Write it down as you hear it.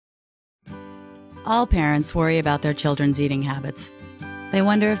All parents worry about their children's eating habits. They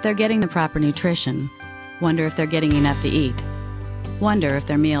wonder if they're getting the proper nutrition, wonder if they're getting enough to eat, wonder if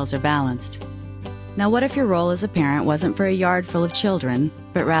their meals are balanced. Now what if your role as a parent wasn't for a yard full of children,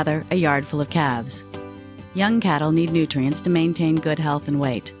 but rather a yard full of calves? Young cattle need nutrients to maintain good health and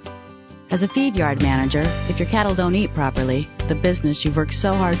weight. As a feed yard manager, if your cattle don't eat properly, the business you've worked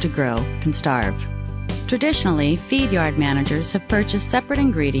so hard to grow can starve. Traditionally, feed yard managers have purchased separate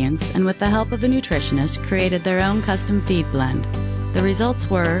ingredients and with the help of a nutritionist created their own custom feed blend. The results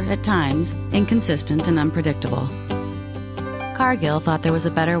were, at times, inconsistent and unpredictable. Cargill thought there was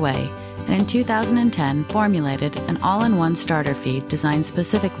a better way, and in 2010 formulated an all-in-one starter feed designed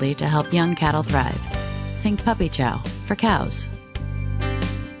specifically to help young cattle thrive. Think puppy chow for cows.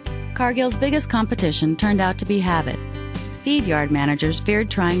 Cargill's biggest competition turned out to be habit. Feed yard managers feared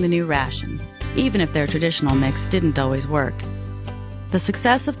trying the new ration, even if their traditional mix didn't always work. The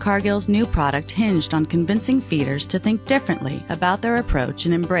success of Cargill's new product hinged on convincing feeders to think differently about their approach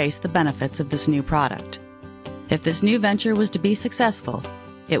and embrace the benefits of this new product. If this new venture was to be successful,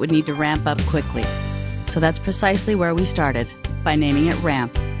 it would need to ramp up quickly. So that's precisely where we started, by naming it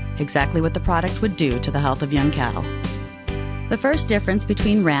Ramp, exactly what the product would do to the health of young cattle. The first difference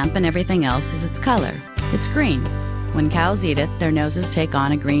between Ramp and everything else is its color. It's green. When cows eat it, their noses take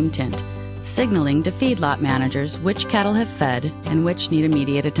on a green tint, signaling to feedlot managers which cattle have fed and which need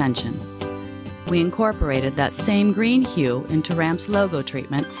immediate attention. We incorporated that same green hue into Ramp's logo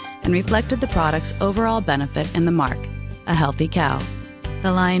treatment and reflected the product's overall benefit in the mark, a healthy cow.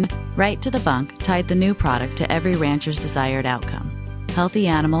 The line, "Right to the bunk," tied the new product to every rancher's desired outcome: healthy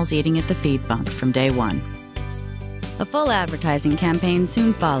animals eating at the feed bunk from day one. A full advertising campaign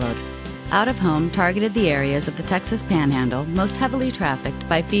soon followed. Out of Home targeted the areas of the Texas Panhandle most heavily trafficked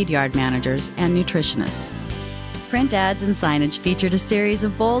by feed yard managers and nutritionists. Print ads and signage featured a series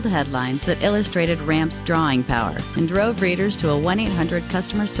of bold headlines that illustrated Ramp's drawing power and drove readers to a 1-800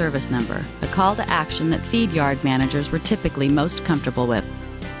 customer service number, a call to action that feed yard managers were typically most comfortable with.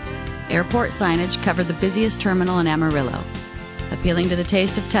 Airport signage covered the busiest terminal in Amarillo. Appealing to the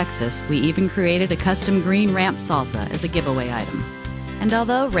taste of Texas, we even created a custom green Ramp salsa as a giveaway item. And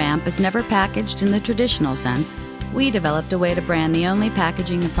although Ramp is never packaged in the traditional sense, we developed a way to brand the only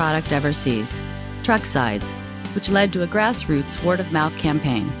packaging the product ever sees: truck sides, which led to a grassroots word-of-mouth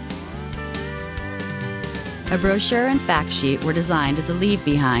campaign. A brochure and fact sheet were designed as a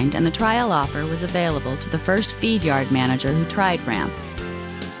leave-behind, and the trial offer was available to the first feed yard manager who tried Ramp.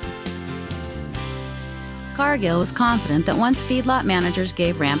 Cargill was confident that once feedlot managers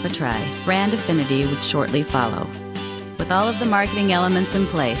gave Ramp a try, brand affinity would shortly follow. With all of the marketing elements in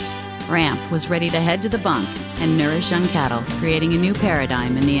place, Ramp was ready to head to the bunk and nourish young cattle, creating a new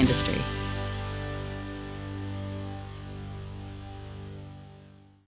paradigm in the industry.